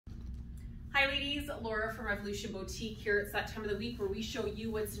Hi ladies, Laura from Revolution Boutique here. It's that time of the week where we show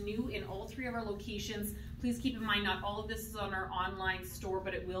you what's new in all three of our locations. Please keep in mind not all of this is on our online store,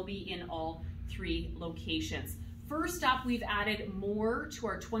 but it will be in all three locations. First up, we've added more to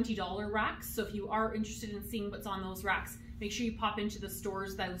our $20 racks. So if you are interested in seeing what's on those racks, make sure you pop into the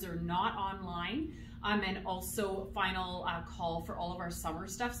stores. Those are not online. And also final call for all of our summer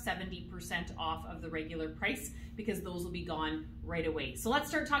stuff, 70% off of the regular price because those will be gone right away. So let's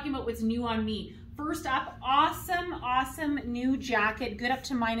start talking about what's new on me. First up, awesome new jacket, good up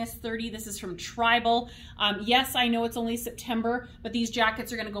to -30. This is from Tribal. Yes, I know it's only September, but these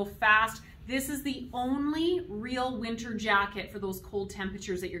jackets are gonna go fast. This is the only real winter jacket for those cold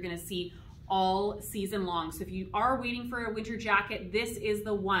temperatures that you're gonna see all season long. So if you are waiting for a winter jacket, this is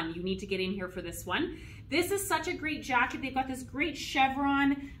the one. You need to get in here for this one. This is such a great jacket. They've got this great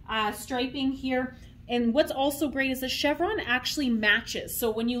chevron striping here. And what's also great is the chevron actually matches. So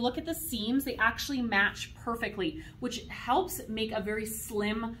when you look at the seams, they actually match perfectly, which helps make a very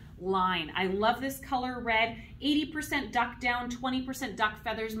slim line. I love this color red, 80% duck down, 20% duck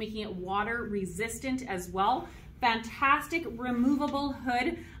feathers, making it water resistant as well. Fantastic removable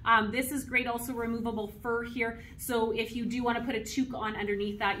hood. This is great, also removable fur here. So if you do want to put a toque on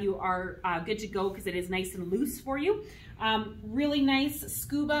underneath that, you are good to go because it is nice and loose for you. Really nice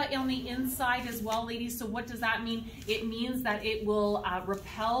scuba on the inside as well, ladies. So what does that mean? It means that it will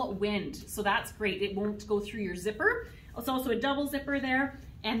repel wind. So that's great. It won't go through your zipper. It's also a double zipper there.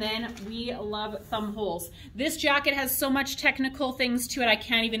 And then we love thumb holes. This jacket has so much technical things to it, I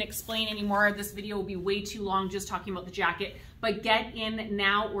can't even explain anymore. This video will be way too long just talking about the jacket, but get in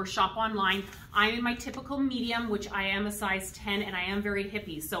now or shop online. I'm in my typical medium, which I am a size 10 and I am very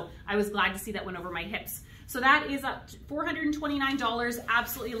hippie. So I was glad to see that went over my hips. So that is $429.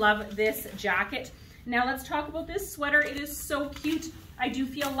 Absolutely love this jacket. Now let's talk about this sweater. It is so cute. I do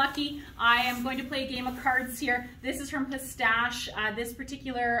feel lucky. I am going to play a game of cards here. This is from Pistache. This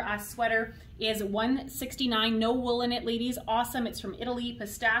particular sweater is $169. No wool in it, ladies. Awesome. It's from Italy.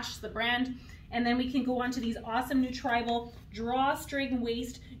 Pistache, the brand. And then we can go on to these awesome new Tribal drawstring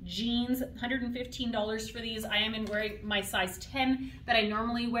waist jeans. $115 for these. I am wearing my size 10 that I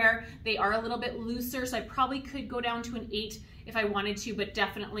normally wear. They are a little bit looser, so I probably could go down to an 8 if I wanted to, but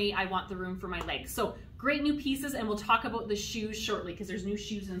definitely I want the room for my legs. So great new pieces, and we'll talk about the shoes shortly because there's new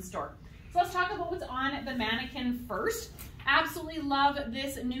shoes in store. So let's talk about what's on the mannequin first. Absolutely love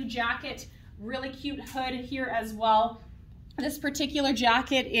this new jacket. Really cute hood here as well. This particular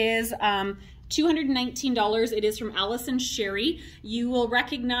jacket is $219. It is from Allison Sherry. You will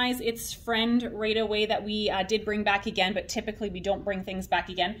recognize its friend right away that we did bring back again, but typically we don't bring things back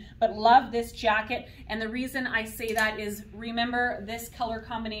again. But love this jacket. And the reason I say that is remember this color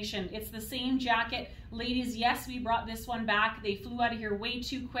combination. It's the same jacket. Ladies, yes, we brought this one back. They flew out of here way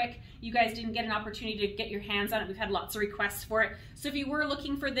too quick. You guys didn't get an opportunity to get your hands on it. We've had lots of requests for it. So if you were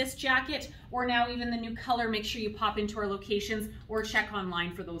looking for this jacket or now even the new color, make sure you pop into our locations or check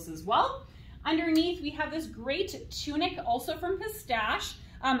online for those as well. Underneath, we have this great tunic, also from Pistache.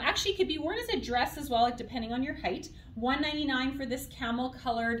 Actually, it could be worn as a dress as well, depending on your height. $199 for this camel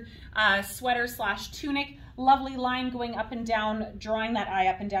colored sweater slash tunic. Lovely line going up and down, drawing that eye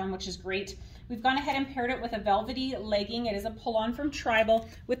up and down, which is great. We've gone ahead and paired it with a velvety legging. It is a pull-on from Tribal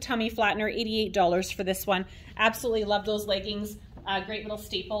with tummy flattener, $88 for this one. Absolutely love those leggings. Great little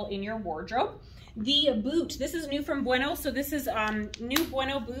staple in your wardrobe. The boot, this is new from Bueno. So this is new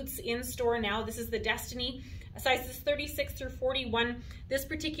Bueno boots in store now. This is the Destiny, sizes 36 through 41. This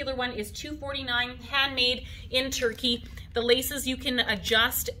particular one is $249, handmade in Turkey. The laces you can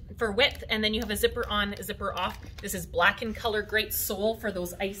adjust for width, and then you have a zipper on, a zipper off. This is black in color, great sole for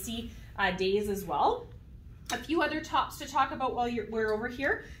those icy days as well. A few other tops to talk about while we're over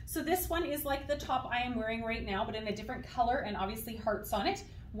here. So this one is like the top I am wearing right now, but in a different color and obviously hearts on it.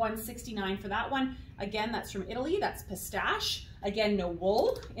 $169 for that one. Again, that's from Italy. That's Pistache. Again, no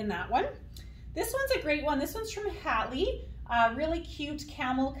wool in that one. This one's a great one. This one's from Hatley. Really cute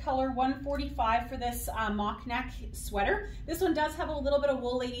camel color, $145 for this mock neck sweater. This one does have a little bit of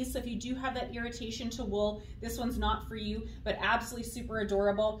wool, ladies, so if you do have that irritation to wool, this one's not for you, but absolutely super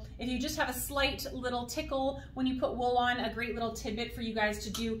adorable. If you just have a slight little tickle when you put wool on, a great little tidbit for you guys to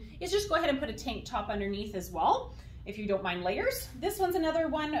do is just go ahead and put a tank top underneath as well, if you don't mind layers. This one's another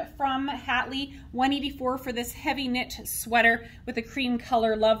one from Hatley, $184 for this heavy knit sweater with a cream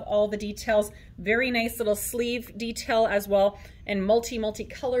color. Love all the details. Very nice little sleeve detail as well, and multi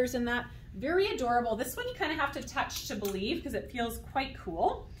colors in that. Very adorable. This one you kind of have to touch to believe because it feels quite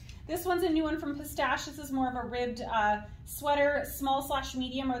cool. This one's a new one from Pistache. This is more of a ribbed sweater,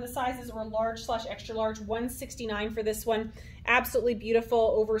 small/medium are the sizes, or large/extra large. $169 for this one. Absolutely beautiful,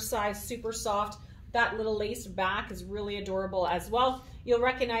 oversized, super soft. That little lace back is really adorable as well. You'll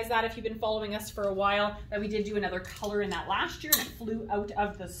recognize that if you've been following us for a while, that we did do another color in that last year and it flew out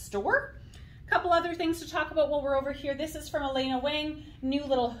of the store. Couple other things to talk about while we're over here. This is from Elena Wang, new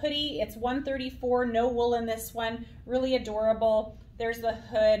little hoodie. It's $134, no wool in this one, really adorable. There's the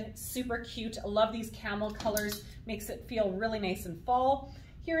hood, super cute. I love these camel colors, makes it feel really nice in fall.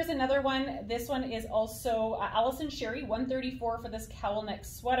 Here's another one. This one is also Allison Sherry, $134 for this cowl neck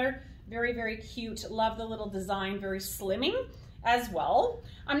sweater. Very, very cute. Love the little design, very slimming as well.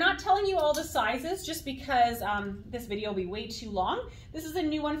 I'm not telling you all the sizes just because this video will be way too long. This is a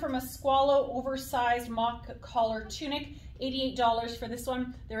new one from Esqualo, oversized mock collar tunic, $88 for this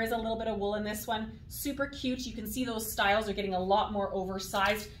one. There is a little bit of wool in this one. Super cute. You can see those styles are getting a lot more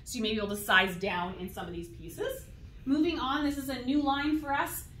oversized, so you may be able to size down in some of these pieces. Moving on, this is a new line for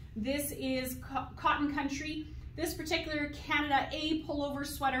us. This is Cotton Country. This particular Canada A pullover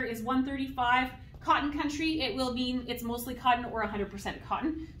sweater is $135. Cotton Country, it will mean it's mostly cotton or 100%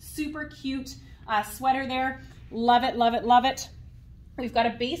 cotton. Super cute sweater there. Love it, love it, love it. We've got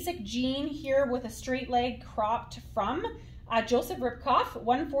a basic jean here with a straight leg cropped from Joseph Ripkoff,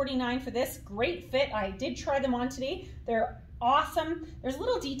 $149 for this. Great fit. I did try them on today. They're awesome. There's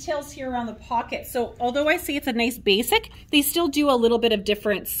little details here around the pocket. So although I say it's a nice basic, they still do a little bit of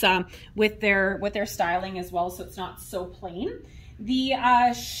difference with their styling as well. So it's not so plain. The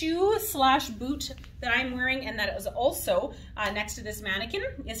shoe/boot that I'm wearing and that is also next to this mannequin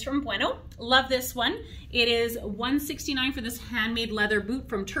is from Bueno. Love this one. It is $169 for this handmade leather boot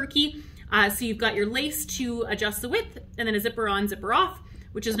from Turkey. So you've got your lace to adjust the width and then a zipper on, zipper off,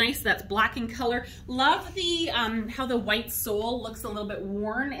 which is nice. That's black in color. Love the how the white sole looks a little bit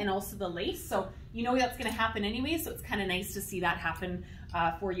worn and also the lace. So you know that's gonna happen anyway, so it's kind of nice to see that happen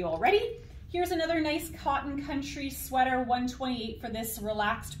for you already. Here's another nice Cotton Country sweater, $128 for this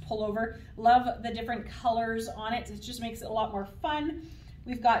relaxed pullover. Love the different colors on it. It just makes it a lot more fun.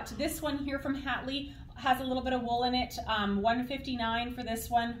 We've got this one here from Hatley, has a little bit of wool in it, $159 for this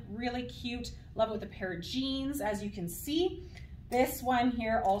one. Really cute. Love it with a pair of jeans, as you can see. This one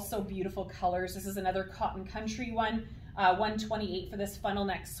here, also beautiful colors. This is another Cotton Country one, $128 for this funnel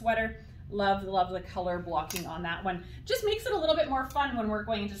neck sweater. Love the color blocking on that one. Just makes it a little bit more fun when we're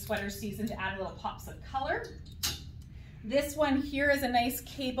going into sweater season to add little pops of color. This one here is a nice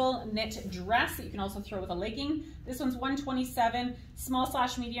cable knit dress that you can also throw with a legging. This one's $127,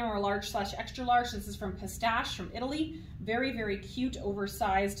 small/medium or large/extra large. This is from Pistache from Italy. Very, very cute,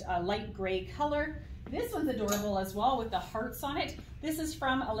 oversized light gray color. This one's adorable as well with the hearts on it. This is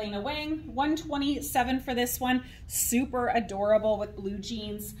from Elena Wang, $127 for this one. Super adorable with blue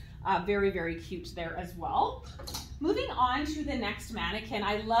jeans. Very, very cute there as well. Moving on to the next mannequin.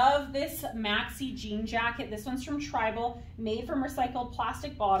 I love this maxi jean jacket. This one's from Tribal, made from recycled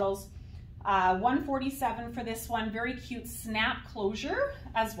plastic bottles. $147 for this one. Very cute snap closure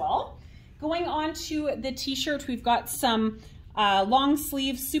as well. Going on to the t-shirt, we've got some long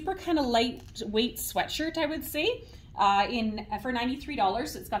sleeve, super kind of lightweight sweatshirt, I would say, for $93.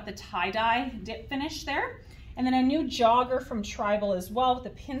 So it's got the tie-dye dip finish there. And then a new jogger from Tribal as well with the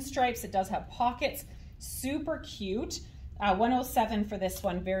pinstripes. It does have pockets. Super cute. $107 for this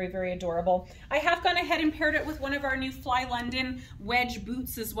one. Very, very adorable. I have gone ahead and paired it with one of our new Fly London wedge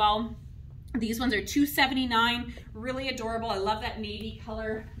boots as well. These ones are $279. Really adorable. I love that navy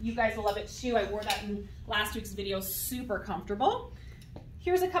color. You guys will love it too. I wore that in last week's video. Super comfortable.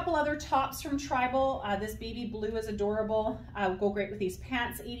 Here's a couple other tops from Tribal. This baby blue is adorable. Will go great with these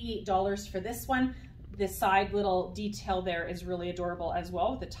pants. $88 for this one. This side little detail there is really adorable as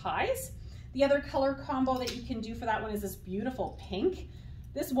well with the ties. The other color combo that you can do for that one is this beautiful pink.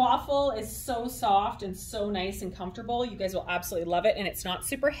 This waffle is so soft and so nice and comfortable. You guys will absolutely love it, and it's not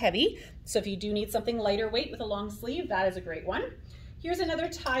super heavy. So if you do need something lighter weight with a long sleeve, that is a great one. Here's another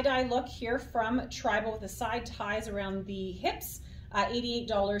tie-dye look here from Tribal with the side ties around the hips.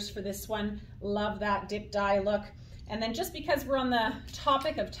 $88 for this one. Love that dip dye look. And then just because we're on the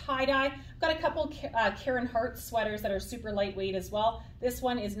topic of tie-dye, I've got a couple Karen Hart sweaters that are super lightweight as well. This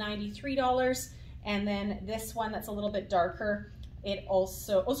one is $93. And then this one that's a little bit darker, it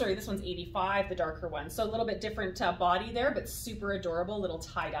also, oh sorry, this one's $85, the darker one. So a little bit different body there, but super adorable little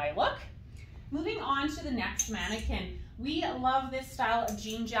tie-dye look. Moving on to the next mannequin. We love this style of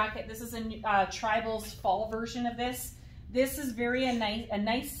jean jacket. This is a Tribal's fall version of this. This is a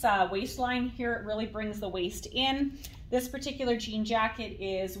nice waistline here. It really brings the waist in. This particular jean jacket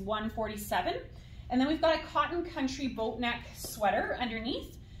is $147. And then we've got a Cotton Country boat neck sweater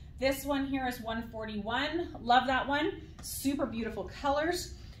underneath. This one here is $141. Love that one. Super beautiful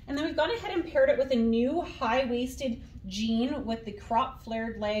colors. And then we've gone ahead and paired it with a new high-waisted jean with the crop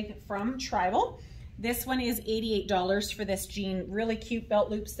flared leg from Tribal. This one is $88 for this jean. Really cute belt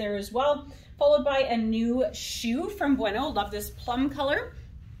loops there as well. Followed by a new shoe from Bueno. Love this plum color.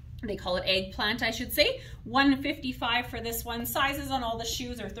 They call it eggplant, I should say. $155 for this one. Sizes on all the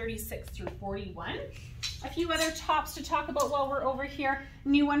shoes are 36 through 41. A few other tops to talk about while we're over here.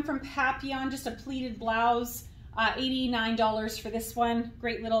 New one from Papillon, just a pleated blouse. $89 for this one.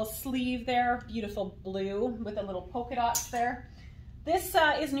 Great little sleeve there. Beautiful blue with a little polka dots there. This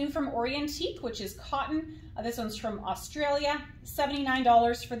is new from Orientique, which is cotton. This one's from Australia.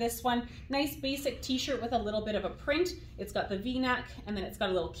 $79 for this one. Nice basic t-shirt with a little bit of a print. It's got the V-neck and then it's got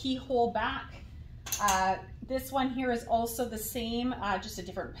a little keyhole back. This one here is also the same, just a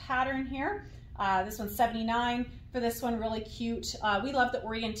different pattern here. This one's $79 for this one, really cute. We love the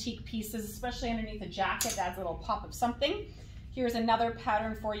Orientique pieces, especially underneath a jacket. That adds a little pop of something. Here's another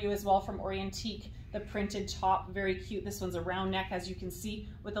pattern for you as well from Orientique, the printed top, very cute. This one's a round neck, as you can see,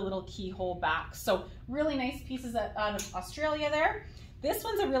 with a little keyhole back. So really nice pieces out of Australia there. This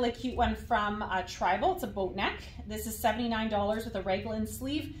one's a really cute one from Tribal. It's a boat neck. This is $79 with a raglan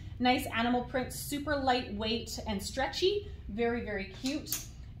sleeve. Nice animal print, super lightweight and stretchy. Very, very cute.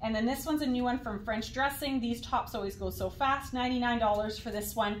 And then this one's a new one from French Dressing. These tops always go so fast. $99 for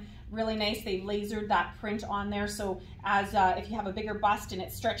this one. Really nice. They lasered that print on there. So as if you have a bigger bust and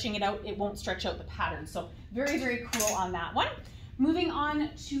it's stretching it out, it won't stretch out the pattern. So very, very cool on that one. Moving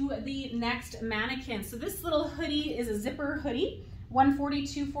on to the next mannequin. So this little hoodie is a zipper hoodie.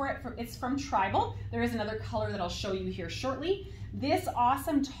 $142 for it. It's from Tribal. There is another color that I'll show you here shortly. This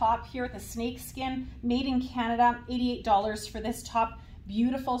awesome top here with a snake skin, made in Canada. $88 for this top.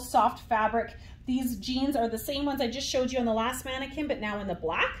 Beautiful soft fabric. These jeans are the same ones I just showed you on the last mannequin, but now in the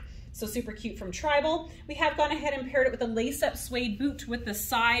black. So super cute from Tribal. We have gone ahead and paired it with a lace-up suede boot with the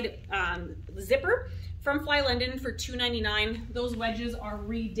side zipper from Fly London for $2.99. Those wedges are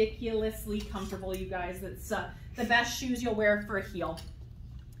ridiculously comfortable, you guys. It's the best shoes you'll wear for a heel.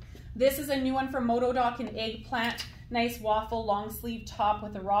 This is a new one from Motodoc in Eggplant. Nice waffle long sleeve top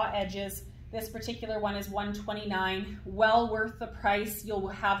with the raw edges. This particular one is $129. Well worth the price. You'll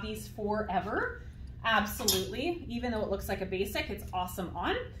have these forever. Absolutely. Even though it looks like a basic, it's awesome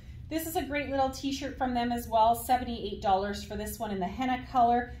on. This is a great little t-shirt from them as well. $78 for this one in the henna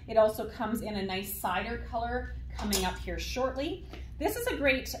color. It also comes in a nice cider color coming up here shortly. This is a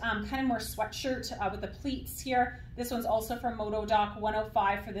great kind of more sweatshirt with the pleats here. This one's also from Motodoc.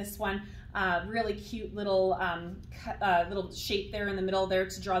 $105 for this one. Really cute little little shape there in the middle there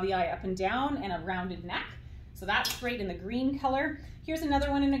to draw the eye up and down, and a rounded neck. So that's great in the green color. Here's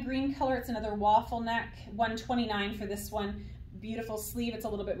another one in a green color. It's another waffle neck. $129 for this one. Beautiful sleeve. It's a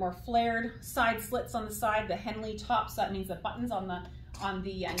little bit more flared. Side slits on the side. The Henley top, so that means the buttons on the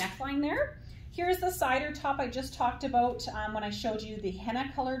neckline there. Here's the cider top I just talked about when I showed you the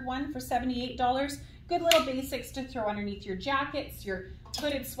henna colored one for $78. Good little basics to throw underneath your jackets, your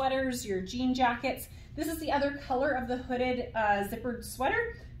hooded sweaters, your jean jackets. This is the other color of the hooded zippered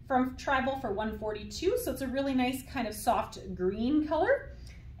sweater from Tribal for $142. So it's a really nice kind of soft green color.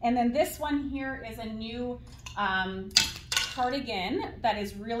 And then this one here is a new cardigan that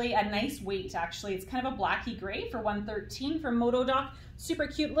is really a nice weight, actually. It's kind of a blacky gray for $113 from Motodoc. Super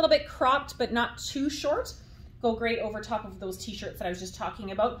cute, a little bit cropped, but not too short. Go great over top of those t-shirts that I was just talking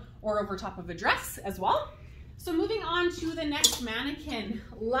about, or over top of a dress as well. So moving on to the next mannequin.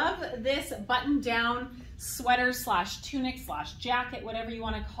 Love this button-down sweater slash tunic slash jacket, whatever you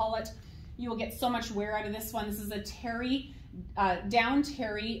want to call it. You will get so much wear out of this one. This is a terry, down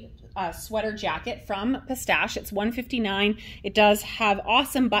terry sweater jacket from Pistache. It's $159. It does have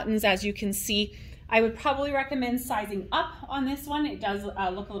awesome buttons, as you can see. I would probably recommend sizing up on this one. It does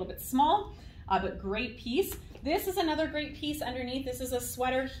look a little bit small, but great piece. This is another great piece underneath. This is a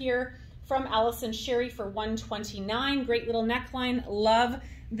sweater here from Allison Sherry for $129. Great little neckline. Love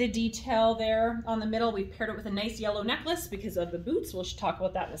the detail there on the middle. We've paired it with a nice yellow necklace because of the boots. We'll talk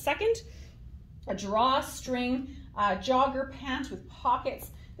about that in a second. A drawstring jogger pant with pockets.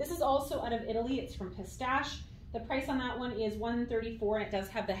 This is also out of Italy. It's from Pistache. The price on that one is $134, and it does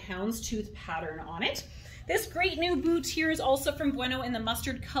have the houndstooth pattern on it. This great new boot here is also from Bueno in the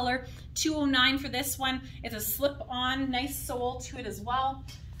mustard color. $209 for this one. It's a slip-on, nice sole to it as well.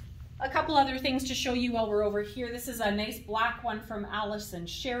 A couple other things to show you while we're over here. This is a nice black one from Allison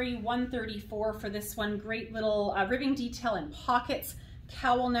Sherry. $134 for this one. Great little ribbing detail and pockets.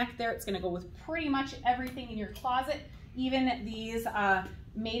 Cowl neck there. It's going to go with pretty much everything in your closet. Even these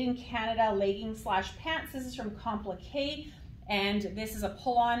made in Canada leggings slash pants. This is from Compliqué. And this is a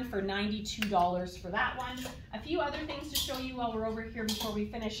pull-on for $92 for that one. A few other things to show you while we're over here before we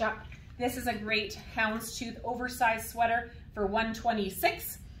finish up. This is a great houndstooth oversized sweater for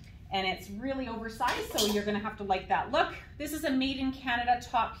 $126, and it's really oversized, so you're gonna have to like that look. This is a made in Canada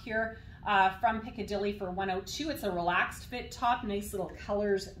top here from Piccadilly for $102. It's a relaxed fit top, nice little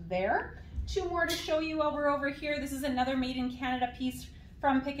colors there. Two more to show you while we're over here. This is another made in Canada piece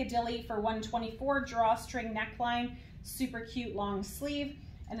from Piccadilly for $124, drawstring neckline, super cute long sleeve.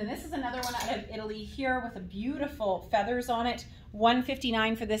 And then this is another one out of Italy here with a beautiful feathers on it.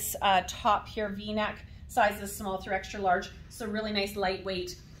 $159 for this top here, V-neck, sizes small through extra large, so really nice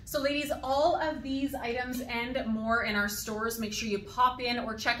lightweight. So ladies, all of these items and more in our stores. Make sure you pop in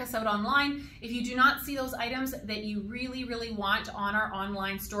or check us out online. If you do not see those items that you really, really want on our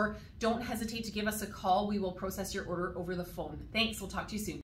online store, don't hesitate to give us a call. We will process your order over the phone. Thanks, we'll talk to you soon.